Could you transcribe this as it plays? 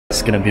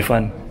It's gonna be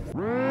fun.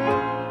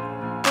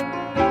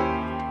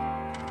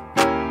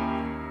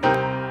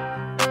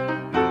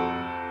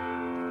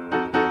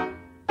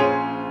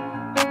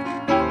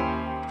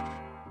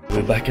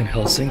 We're back in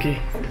Helsinki,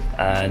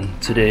 and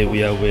today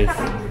we are with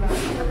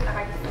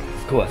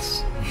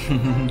Enquiries.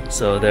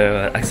 So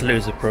their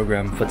accelerator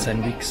program for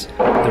 10 weeks.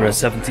 There are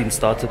 17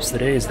 startups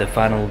today. It's their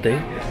final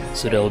day,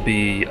 so they'll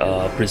be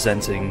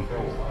presenting,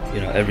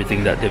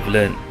 everything that they've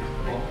learned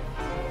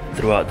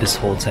throughout this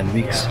whole 10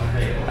 weeks.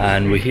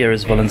 And we're here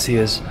as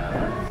volunteers.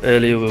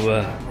 Earlier we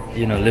were,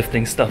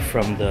 lifting stuff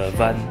from the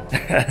van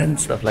and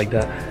stuff like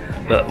that.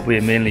 But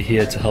we're mainly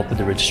here to help with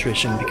the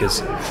registration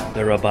because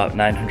there are about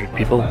 900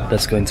 people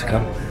that's going to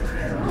come.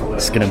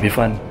 It's gonna be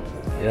fun.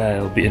 Yeah,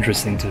 it'll be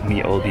interesting to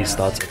meet all these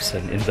startups,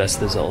 and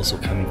investors are also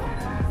coming.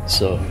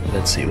 So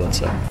let's see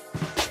what's up.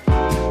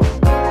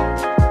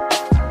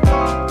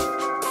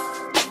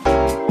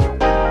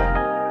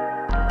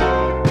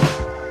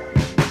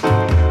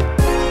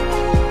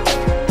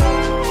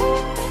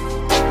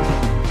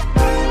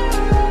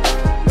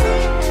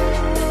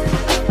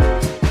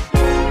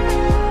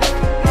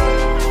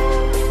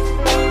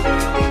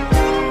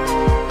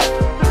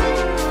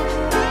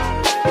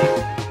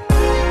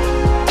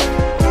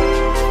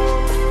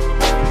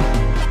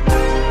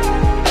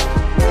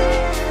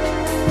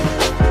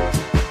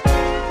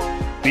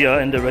 We are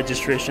in the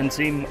registration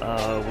team.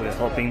 We're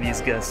helping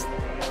these guests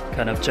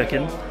kind of check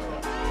in.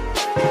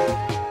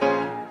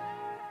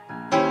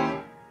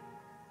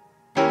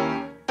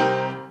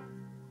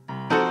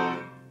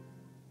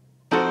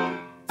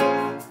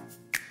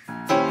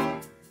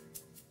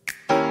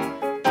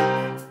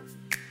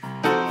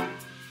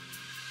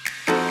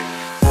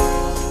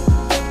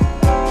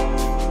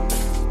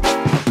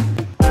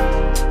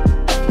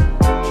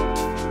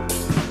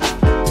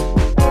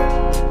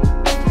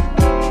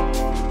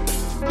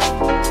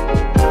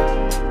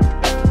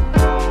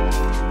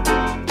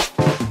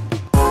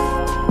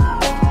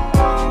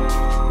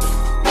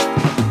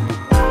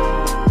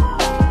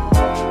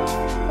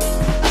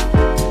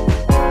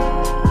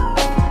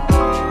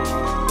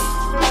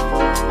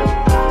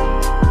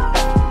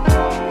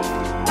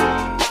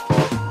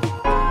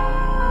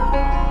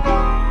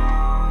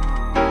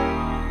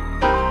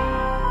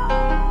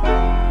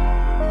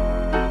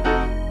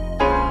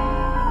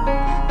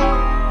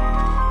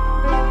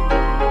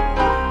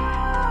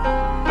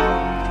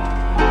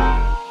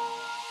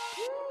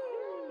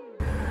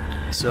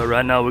 So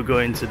right now we're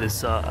going to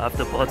this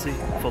after party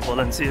for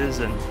volunteers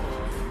and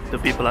the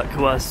people at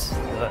Enquiries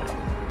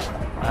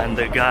and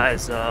the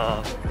guys who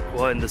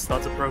are in the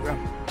starter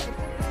program.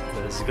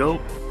 Let's go.